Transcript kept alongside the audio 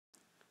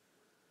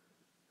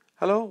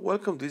Hello,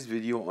 welcome to this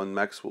video on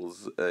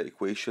Maxwell's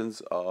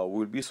equations.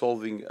 We'll be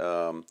solving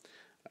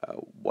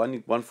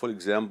one full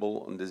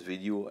example on this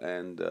video,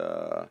 and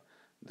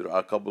there are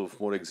a couple of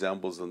more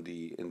examples on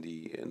in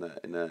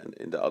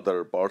the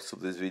other parts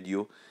of this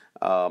video.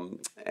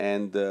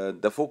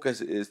 The focus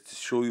is to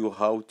show you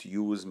how to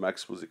use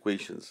Maxwell's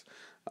equations.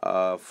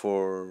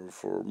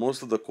 For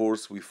most of the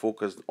course, we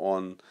focused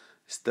on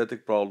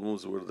static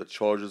problems where the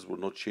charges were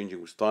not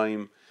changing with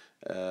time.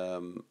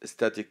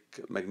 Static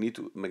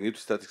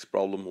magnetostatics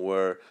problem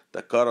where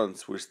the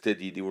currents were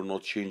steady, they were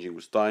not changing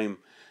with time.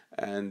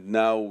 And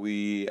now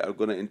we are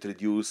going to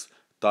introduce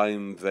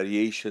time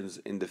variations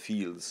in the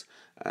fields,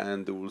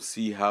 and we'll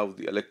see how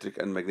the electric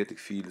and magnetic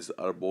fields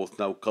are both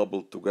now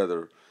coupled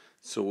together.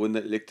 So when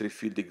the electric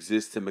field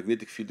exists, the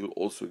magnetic field will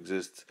also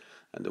exist,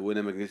 and when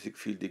a magnetic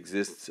field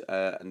exists,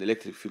 an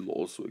electric field will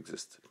also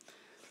exist.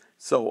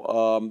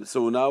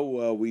 So now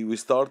we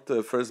start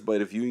first by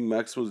reviewing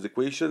Maxwell's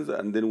equations,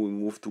 and then we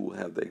move to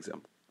have the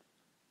example.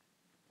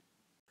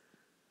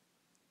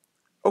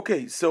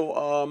 Okay,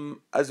 so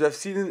as we have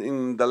seen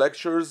in the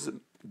lectures,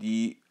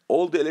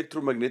 all the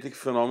electromagnetic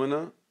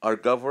phenomena are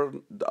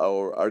governed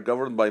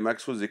by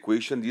Maxwell's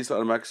equation. These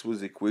are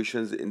Maxwell's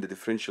equations in the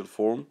differential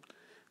form.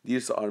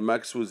 These are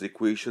Maxwell's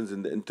equations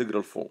in the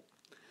integral form.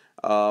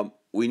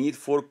 We need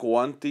four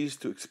quantities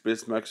to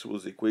express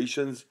Maxwell's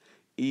equations: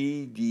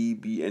 E, D,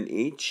 B, and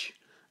H,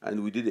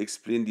 and we did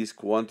explain these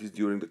quantities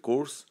during the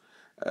course.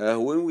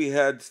 When we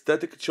had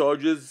static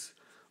charges,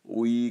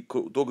 we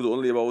talked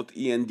only about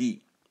E and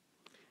D.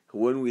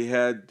 When we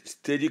had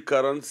steady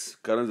currents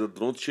that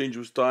don't change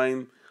with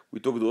time, we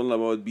talked only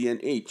about B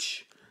and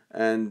H.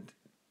 And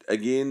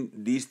again,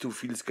 these two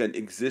fields can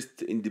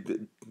exist in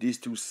these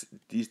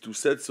two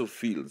sets of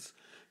fields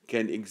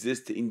can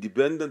exist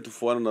independent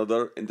of one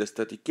another in the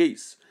static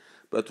case.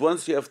 But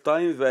once you have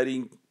time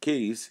varying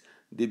case,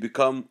 they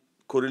become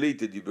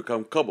correlated, you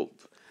become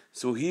coupled.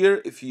 So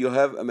here, if you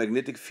have a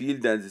magnetic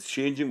field that is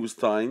changing with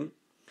time,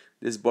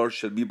 this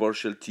partial B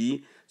partial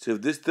T. So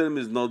if this term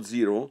is not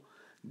zero,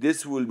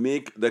 this will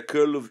make the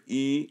curl of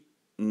E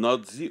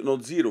not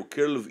zero.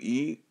 Curl of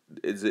E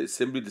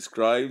simply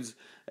describes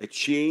a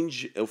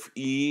change of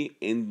E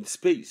in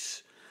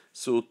space.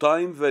 So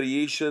time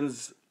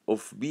variations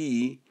of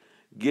B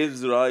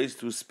gives rise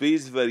to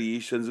space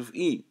variations of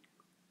E.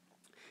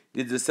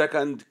 This is the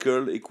second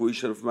curl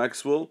equation of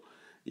Maxwell.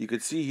 You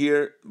can see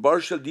here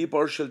partial D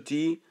partial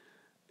T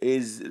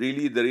is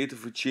really the rate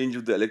of change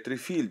of the electric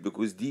field,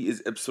 because D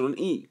is epsilon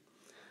E.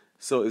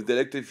 So if the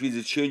electric field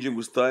is changing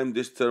with time,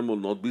 this term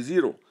will not be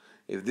zero.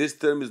 If this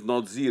term is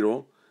not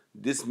zero,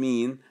 this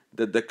means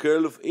that the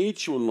curl of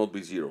H will not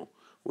be zero,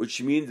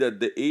 which means that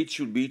the H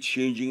will be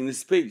changing in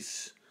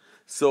space.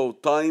 So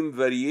time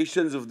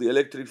variations of the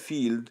electric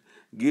field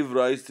give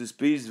rise to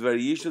space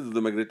variations of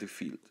the magnetic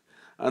field.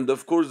 And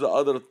of course, the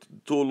other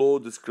two law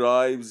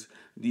describes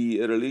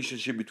the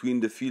relationship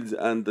between the fields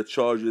and the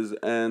charges,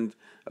 and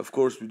of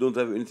course, we don't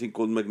have anything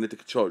called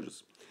magnetic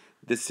charges.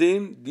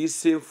 These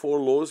same four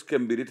laws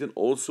can be written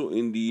also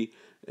in the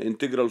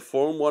integral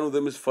form. One of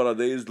them is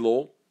Faraday's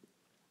law,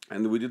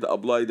 and we did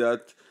apply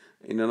that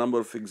in a number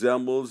of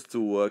examples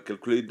to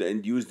calculate the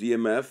induced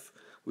EMF.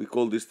 We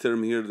call this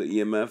term here the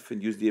EMF,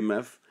 induced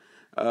EMF.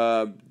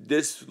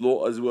 This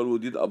law as well we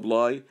did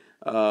apply,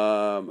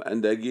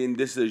 and again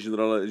this is a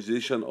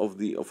generalization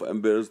of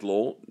Ampere's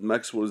law.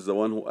 Maxwell is the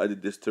one who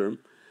added this term,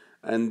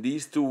 and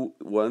these two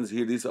ones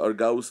here, these are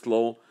Gauss'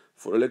 law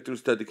for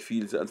electrostatic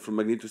fields and for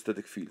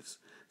magnetostatic fields.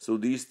 So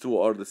these two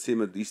are the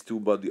same as these two,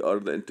 but they are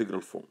the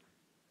integral form.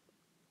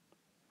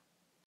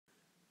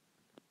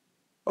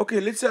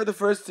 Okay, let's add the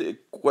first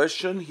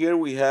question. Here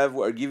we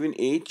are given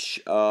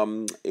H.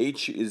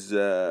 H is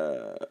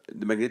the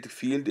magnetic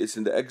field. It's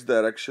in the x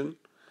direction,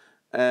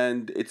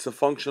 and it's a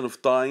function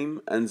of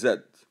time and z.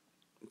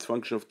 It's a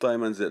function of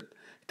time and z.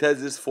 It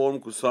has this form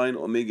cosine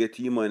omega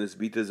t minus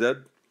beta z,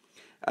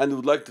 and we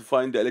would like to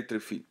find the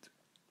electric field.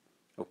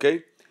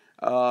 Okay,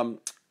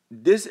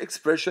 this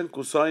expression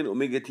cosine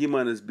omega t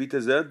minus beta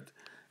z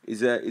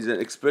is an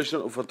expression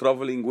of a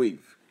traveling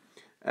wave.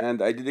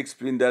 And I did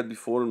explain that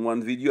before in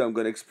one video. I'm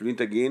going to explain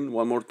it again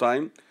one more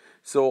time.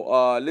 So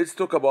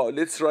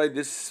let's write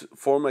this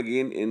form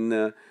again in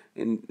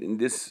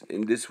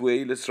this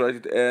way. Let's write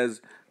it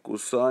as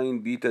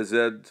cosine beta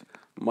z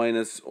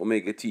minus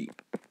omega t.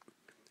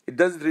 It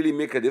doesn't really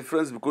make a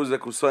difference because the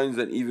cosine is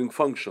an even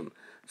function.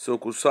 So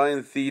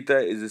cosine theta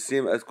is the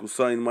same as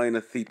cosine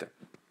minus theta.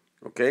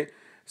 Okay.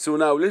 So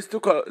now let's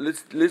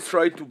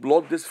try to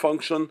plot this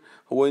function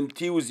when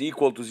t is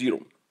equal to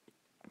 0.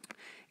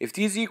 If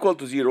t is equal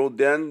to 0,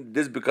 then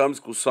this becomes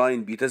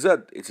cosine beta z.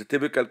 It's a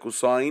typical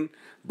cosine,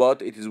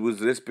 but it is with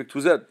respect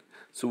to z.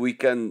 So we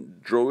can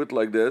draw it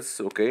like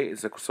this. Okay,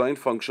 it's a cosine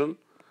function.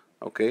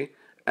 Okay,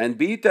 and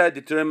beta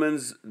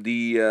determines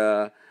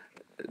the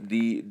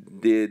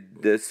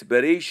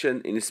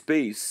separation in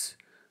space.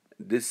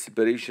 This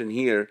separation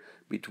here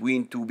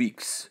between two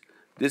peaks.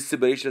 This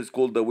separation is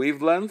called the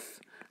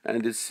wavelength,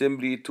 and it's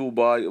simply 2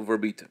 pi over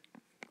beta.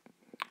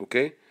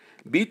 Okay.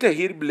 Beta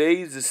here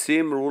plays the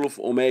same role of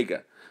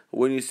omega.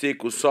 When you say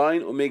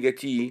cosine omega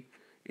t,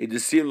 it's the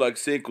same like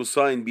saying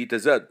cosine beta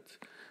z.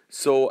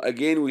 So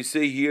again, we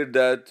say here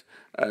that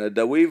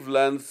the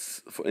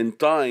wavelength in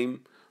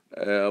time,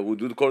 we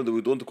don't call it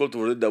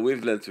for the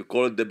wavelength, we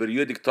call it the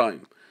periodic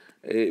time.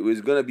 It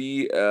was gonna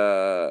be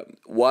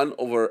 1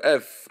 over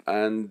f,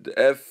 and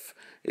f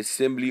is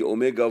simply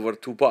omega over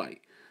 2 pi.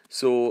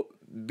 So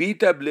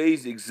beta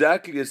plays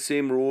exactly the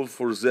same role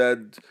for z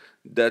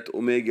that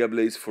omega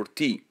plays for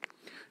t.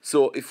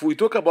 So if we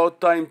talk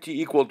about time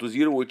t equal to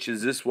 0, which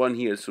is this one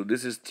here, so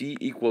this is t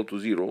equal to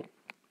 0,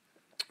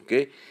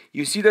 okay,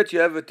 you see that you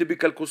have a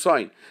typical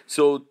cosine.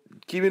 So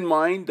keep in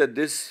mind that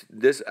this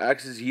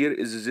axis here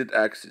is the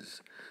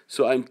z-axis.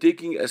 So I'm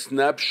taking a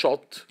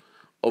snapshot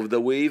of the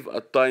wave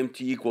at time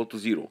t equal to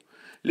 0.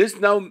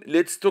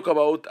 Let's talk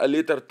about a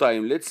later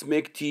time. Let's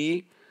make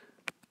t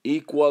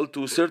equal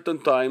to certain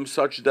time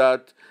such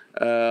that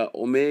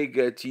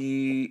omega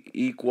t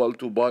equal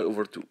to pi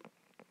over 2.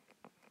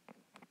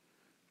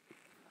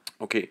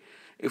 Okay,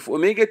 if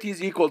omega t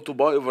is equal to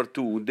pi over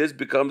 2, this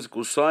becomes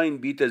cosine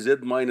beta z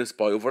minus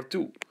pi over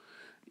 2.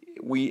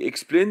 We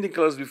explained in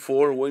class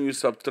before, when you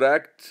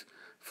subtract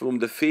from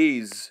the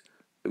phase,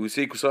 we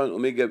say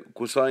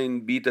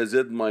cosine beta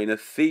z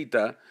minus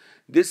theta,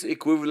 this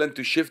equivalent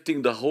to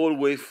shifting the whole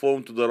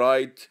waveform to the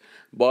right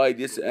by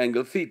this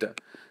angle theta.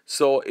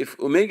 So if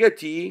omega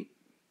t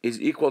is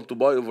equal to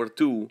pi over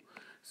 2,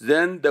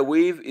 then the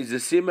wave is the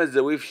same as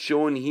the wave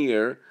shown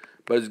here,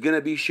 but it's going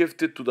to be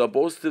shifted to the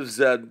positive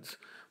z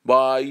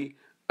by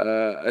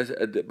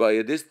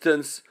a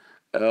distance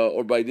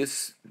or by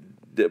this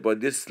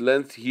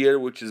length here,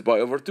 which is pi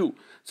over 2.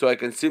 So I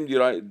can simply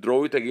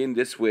draw it again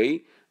this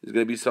way. It's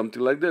going to be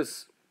something like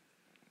this.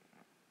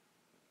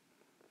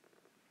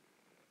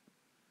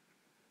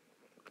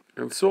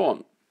 And so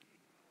on.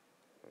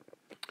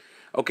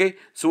 Okay,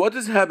 so what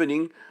is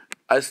happening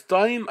as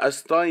time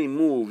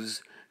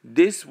moves,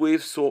 this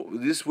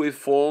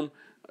waveform,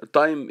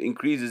 time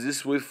increases,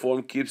 this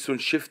waveform keeps on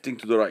shifting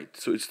to the right,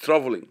 so it's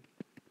traveling.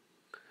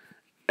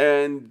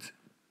 And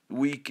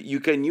you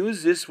can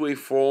use this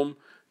waveform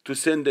to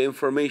send the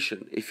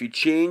information. If you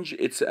change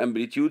its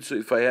amplitude, so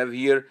if I have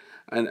here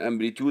an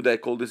amplitude, I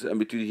call this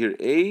amplitude here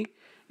A.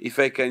 If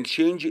I can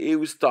change A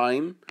with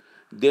time,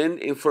 then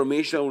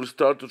information will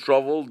start to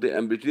travel, the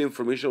amplitude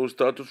information will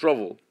start to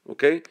travel,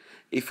 okay?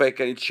 If I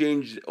can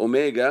change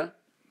omega,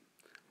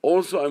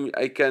 also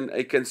I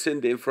can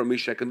send the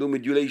information, I can do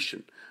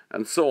modulation,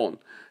 and so on.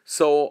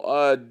 So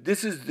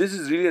this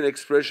is really an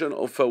expression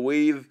of a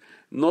wave,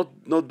 not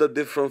that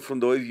different from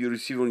the wave you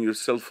receive on your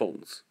cell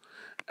phones.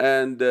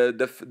 And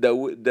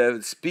the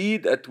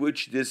speed at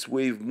which this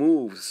wave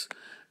moves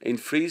in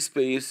free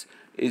space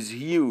is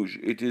huge.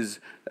 It is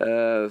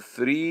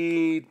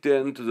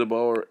 310 to the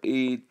power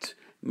 8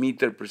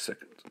 meter per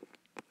second.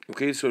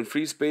 Okay, so in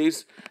free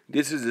space,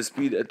 this is the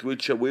speed at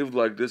which a wave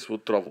like this will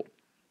travel.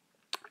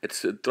 It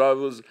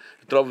travels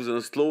in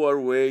a slower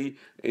way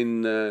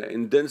in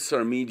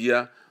denser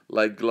media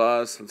like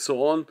glass and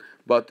so on,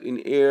 but in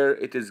air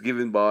it is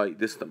given by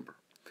this number.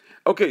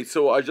 Okay,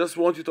 so I just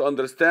want you to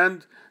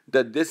understand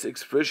that this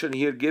expression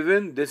here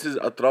given, this is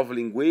a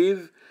traveling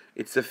wave.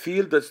 It's a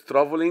field that's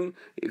traveling.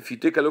 If you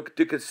take a look,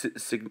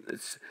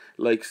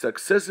 like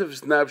successive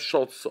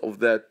snapshots of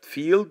that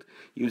field,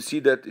 you see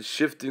that it's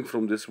shifting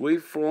from this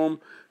waveform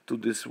to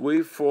this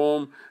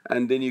waveform,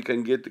 and then you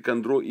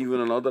can draw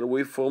even another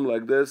waveform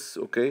like this,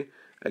 okay,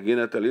 again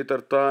at a later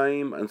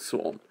time, and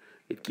so on.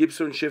 It keeps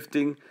on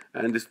shifting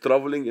and is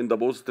traveling in the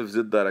positive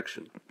z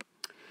direction.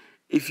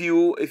 If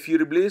you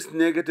replace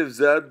negative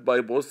z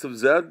by positive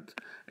z,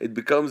 it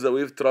becomes a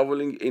wave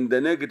traveling in the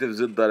negative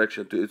z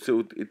direction.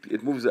 So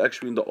it moves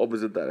actually in the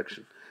opposite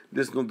direction.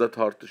 This is not that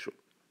hard to show.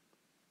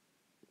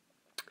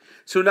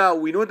 So now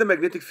we know the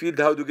magnetic field,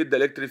 how to get the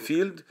electric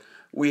field.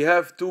 We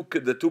have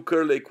the two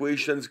curl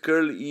equations.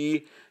 Curl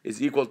E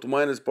is equal to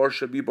minus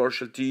partial B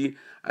partial T,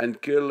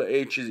 and curl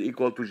H is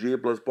equal to J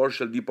plus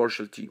partial D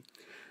partial T.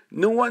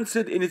 No one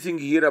said anything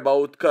here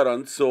about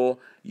current, so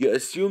you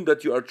assume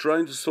that you are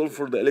trying to solve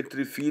for the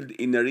electric field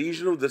in a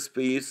region of the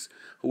space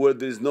where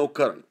there is no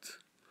current.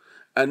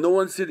 And no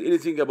one said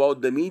anything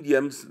about the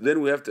mediums,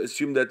 then we have to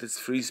assume that it's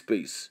free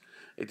space.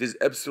 It is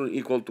epsilon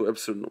equal to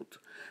epsilon naught.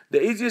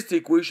 The easiest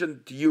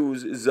equation to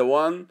use is the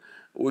one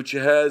which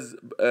has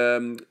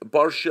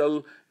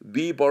partial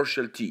B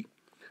partial T.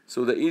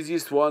 So the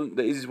easiest one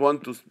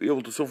to be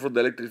able to solve for the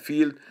electric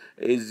field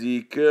is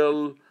the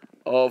curl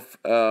of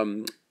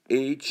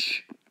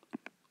H.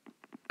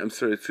 I'm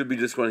sorry, it should be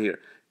this one here.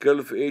 Curl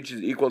of H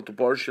is equal to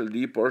partial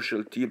D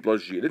partial T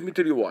plus G. Let me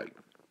tell you why.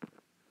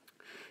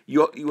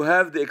 You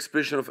have the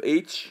expression of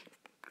H,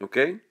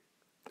 okay?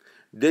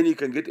 Then you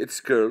can get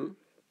its curl,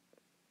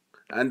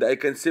 and I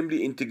can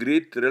simply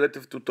integrate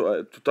relative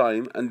to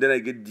time, and then I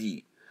get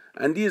D.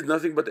 And D is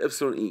nothing but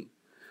epsilon E.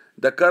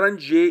 The current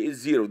J is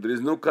 0. There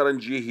is no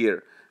current J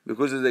here,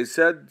 because as I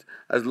said,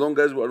 as long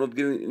as we are not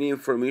giving any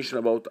information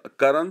about a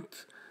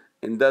current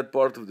in that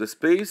part of the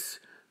space,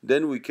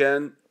 then we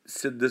can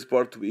set this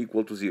part to be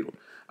equal to 0.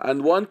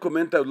 And one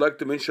comment I would like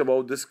to mention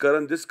about this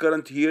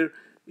current here,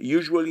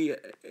 usually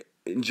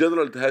in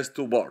general it has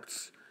two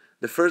parts.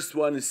 The first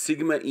one is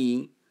sigma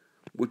E,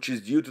 which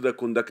is due to the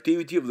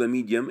conductivity of the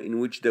medium in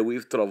which the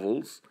wave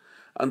travels.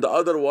 And the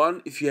other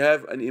one, if you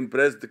have an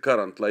impressed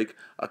current, like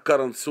a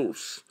current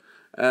source,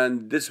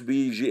 and this will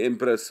be G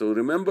impressed. So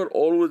remember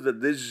always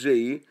that this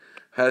J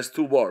has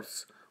two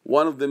parts.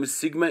 One of them is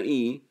sigma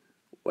E,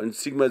 when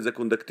sigma is the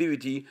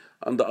conductivity,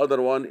 and the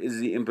other one is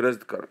the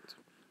impressed current.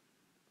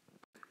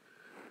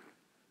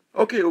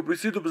 Okay, we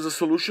proceed with the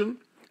solution.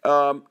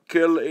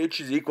 Curl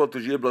H is equal to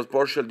J plus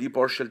partial D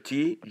partial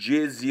T. J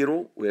is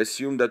 0. We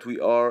assume that we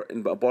are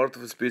in a part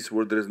of a space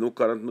where there is no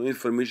current, no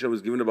information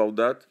was given about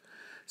that.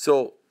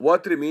 So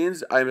what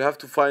remains, I have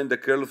to find the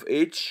curl of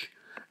H,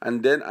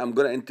 and then I'm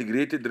going to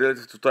integrate it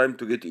relative to time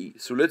to get E.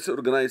 So let's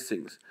organize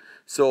things.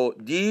 So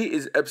D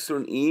is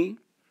epsilon E,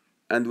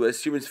 and we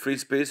assume it's free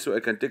space, so I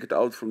can take it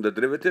out from the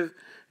derivative.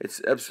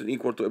 It's epsilon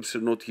equal to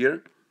epsilon naught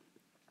here.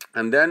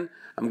 And then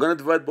I'm going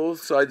to divide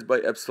both sides by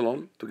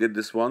epsilon to get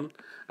this one.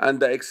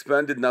 And I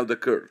expanded now the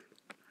curl.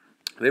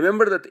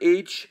 Remember that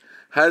H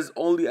has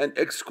only an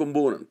x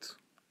component.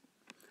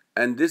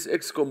 And this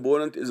x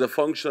component is a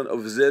function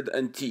of z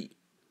and t.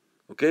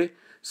 Okay?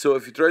 So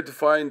if you try to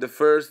find the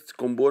first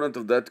component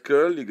of that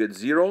curl, you get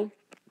 0.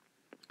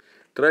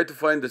 Try to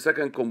find the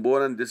second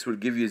component, this will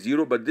give you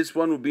 0. But this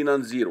one will be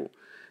non-zero,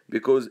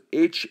 because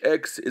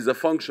hx is a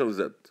function of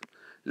z.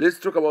 Let's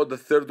talk about the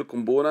third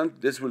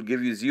component. This will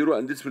give you 0,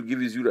 and this will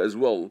give you 0 as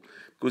well,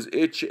 because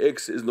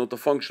hx is not a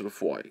function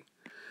of y.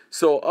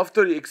 So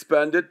after you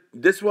expand it,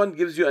 this one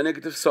gives you a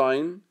negative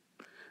sign,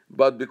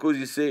 but because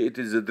you say it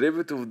is the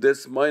derivative of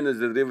this minus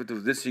the derivative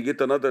of this, you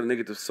get another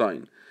negative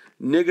sign.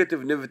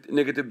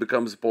 Negative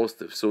becomes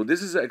positive. So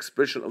this is an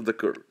expression of the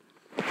curl.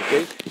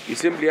 Okay? You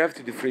simply have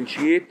to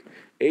differentiate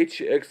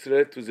hx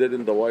relative to z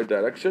in the y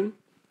direction.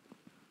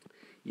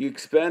 You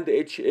expand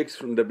hx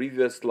from the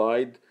previous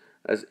slide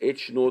as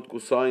h naught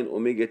cosine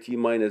omega t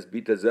minus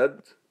beta z.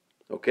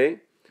 Okay?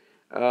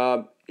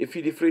 If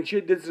you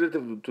differentiate this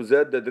relative to z,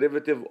 the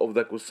derivative of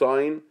the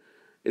cosine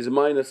is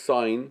minus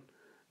sine,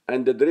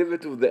 and the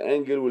derivative of the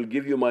angle will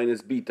give you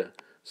minus beta.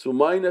 So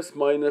minus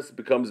minus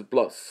becomes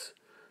plus.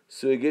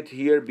 So you get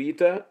here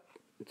beta,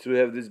 so we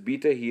have this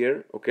beta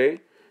here,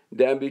 okay?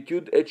 The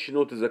amplitude h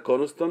naught is a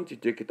constant, you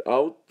take it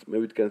out,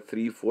 maybe it can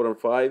 3, 4, and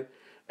 5.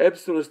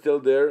 Epsilon is still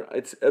there,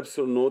 it's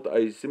epsilon naught.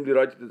 I simply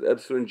write it as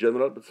epsilon in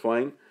general, but it's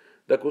fine.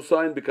 The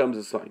cosine becomes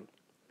a sine.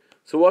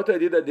 So what I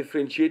did, I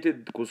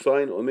differentiated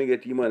cosine omega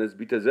t minus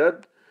beta z.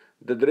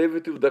 The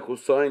derivative of the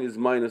cosine is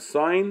minus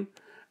sine,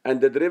 and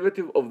the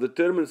derivative of the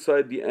term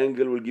inside the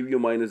angle will give you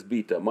minus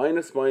beta.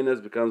 Minus minus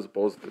becomes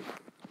positive.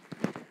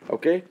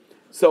 Okay?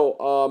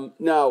 So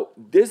now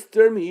this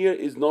term here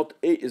is not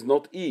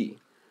E.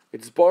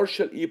 It's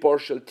partial E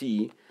partial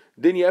T.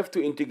 Then you have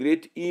to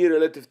integrate E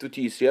relative to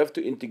T. So you have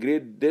to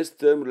integrate this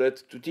term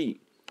relative to T.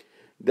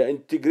 The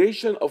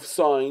integration of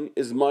sine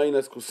is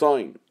minus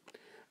cosine.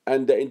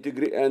 And the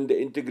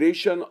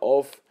integration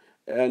of,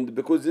 and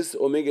because this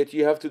omega t,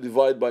 you have to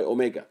divide by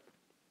omega.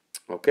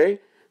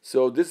 Okay?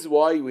 So this is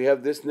why we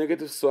have this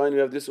negative sign, we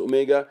have this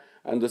omega,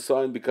 and the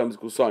sign becomes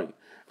cosine.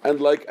 And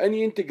like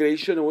any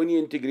integration, when you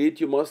integrate,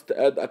 you must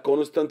add a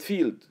constant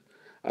field.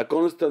 A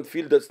constant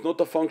field that's not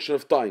a function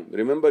of time.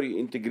 Remember, you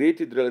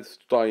integrated relative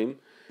to time,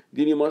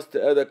 then you must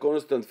add a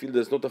constant field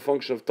that's not a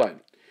function of time.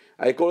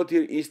 I call it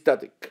here E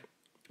static.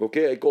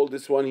 Okay, I call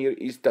this one here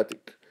E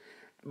static.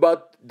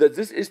 But does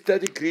this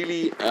static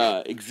really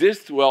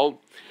exist? Well,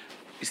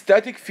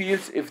 static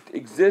fields, if it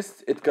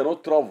exists, it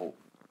cannot travel.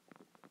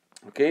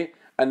 Okay,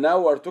 and now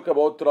we're talking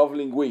about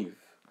traveling wave.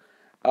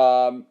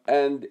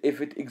 And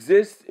if it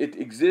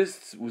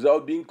exists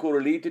without being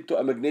correlated to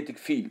a magnetic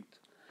field.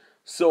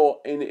 So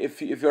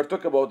if you're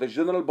talking about a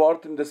general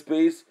part in the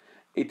space,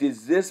 it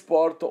is this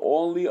part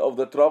only of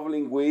the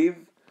traveling wave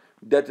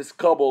that is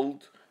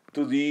coupled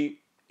to the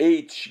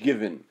h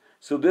given.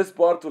 So this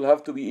part will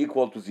have to be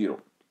equal to 0.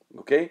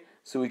 Okay,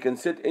 so we can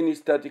set any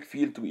static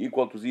field to be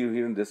equal to 0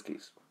 here in this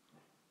case.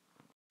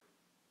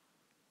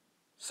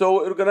 So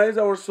organize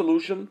our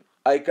solution.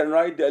 I can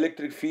write the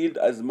electric field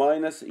as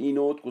minus E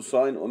naught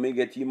cosine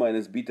omega t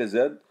minus beta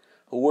z,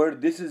 where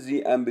this is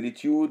the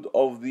amplitude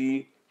of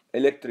the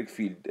electric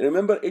field.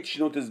 Remember, H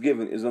naught is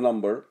given, is a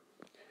number.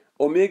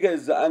 Omega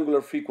is the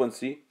angular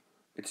frequency.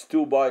 It's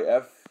 2 by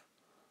f,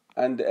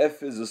 and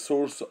f is the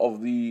source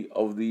of the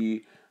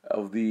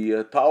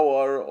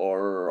tower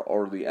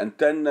or the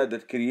antenna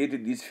that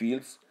created these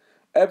fields.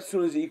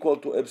 Epsilon is equal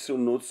to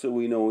epsilon naught, so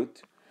we know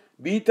it.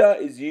 Beta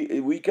is,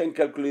 we can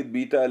calculate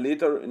beta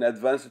later in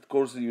advanced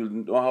courses. You'll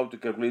know how to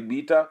calculate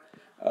beta.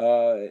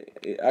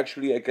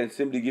 Actually, I can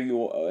simply give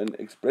you an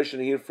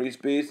expression here, free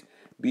space.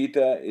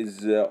 Beta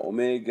is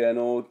omega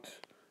naught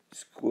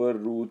square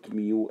root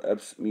mu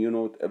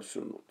naught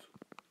epsilon naught.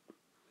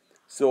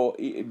 So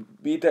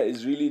beta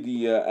is really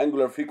the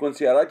angular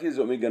frequency. I write it as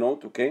omega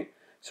naught, okay?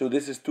 So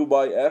this is 2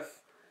 by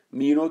f.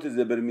 Mu naught is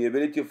the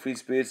permeability of free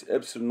space.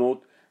 Epsilon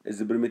naught is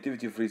the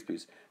permittivity of free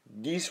space.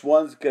 These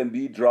ones can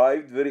be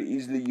derived very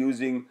easily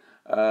using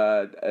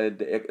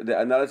the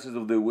analysis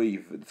of the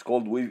wave. It's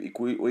called wave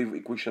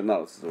equation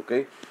analysis.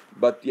 Okay,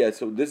 but yeah,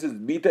 so this is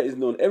beta is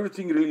known.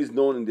 Everything really is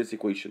known in this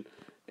equation.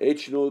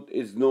 H naught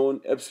is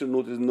known, epsilon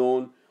naught is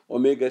known,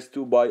 omega is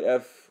 2 by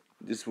f.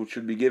 This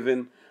should be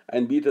given,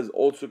 and beta is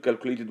also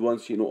calculated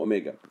once you know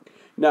omega.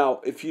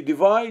 Now, if you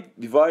divide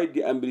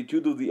the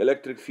amplitude of the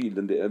electric field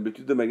and the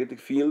amplitude of the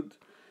magnetic field,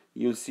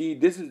 you'll see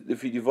this is,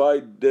 if you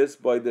divide this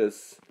by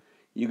this,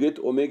 you get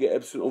omega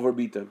epsilon over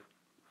beta.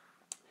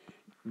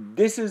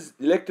 This is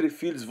electric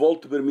field's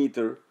volt per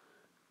meter.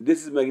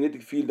 This is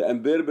magnetic field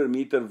ampere per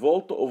meter.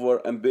 Volt over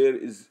ampere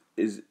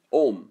is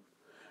ohm.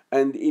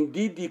 And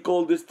indeed, they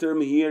call this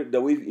term here the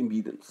wave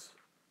impedance.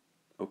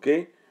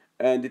 Okay?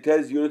 And it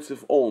has units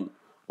of ohm.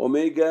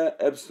 Omega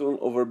epsilon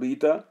over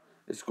beta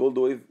is called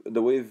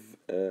the wave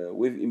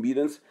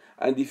impedance.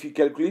 And if you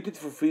calculate it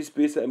for free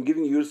space, I'm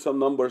giving you some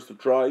numbers to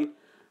try.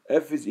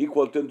 F is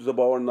equal 10 to the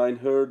power 9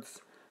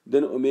 hertz.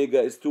 Then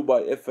omega is 2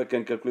 by f. I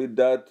can calculate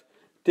that.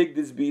 Take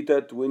this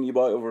beta, 20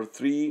 by over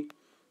 3.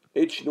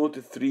 H naught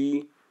is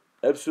 3.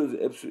 Epsilon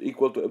is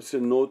equal to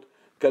epsilon naught.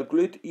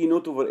 Calculate E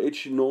naught over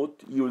H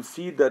naught. You will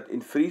see that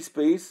in free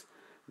space,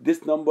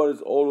 this number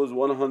is always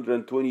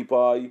 120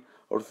 pi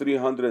or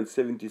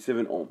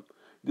 377 ohm.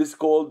 This is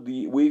called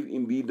the wave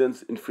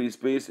impedance in free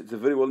space. It's a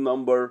very well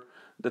number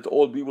that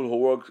all people who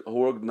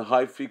work in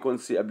high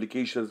frequency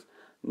applications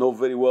know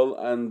very well.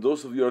 And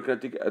those of you who are going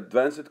to take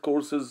advanced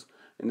courses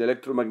in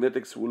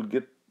electromagnetics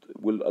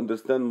will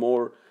understand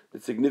more the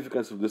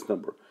significance of this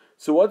number.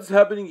 So what's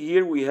happening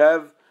here? We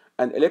have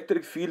an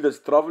electric field that's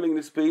traveling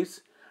in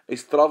space.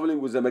 It's traveling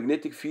with a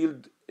magnetic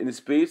field in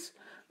space.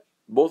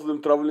 Both of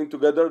them traveling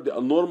together. They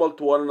are normal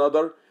to one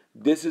another.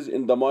 This is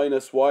in the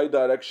minus y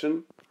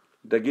direction.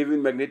 The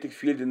given magnetic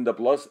field in the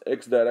plus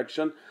x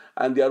direction.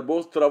 And they are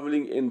both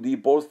traveling in the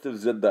positive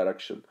z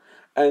direction.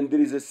 And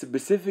there is a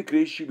specific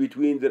ratio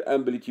between their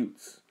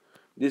amplitudes.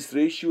 This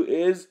ratio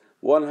is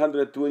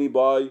 120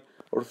 by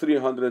or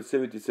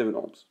 377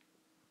 ohms.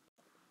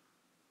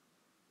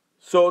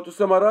 So to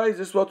summarize,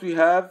 this is what we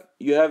have.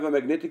 You have a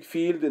magnetic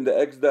field in the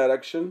x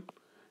direction.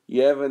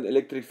 You have an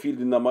electric field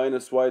in the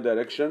minus y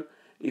direction.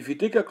 If you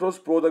take a cross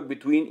product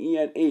between E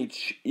and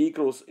H, E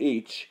cross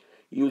H,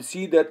 you'll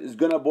see that it's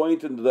going to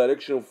point in the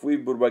direction of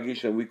wave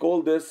propagation. We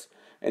call this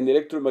in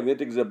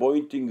electromagnetics the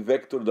pointing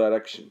vector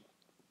direction.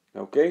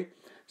 Okay?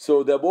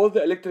 So both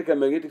the electric and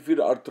magnetic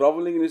field are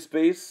traveling in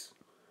space,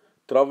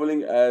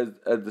 traveling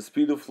at the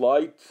speed of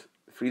light,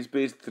 free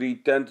space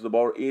 310 to the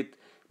power 8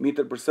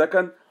 meter per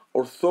second,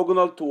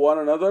 orthogonal to one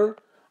another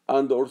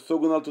and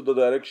orthogonal to the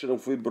direction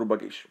of wave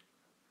propagation.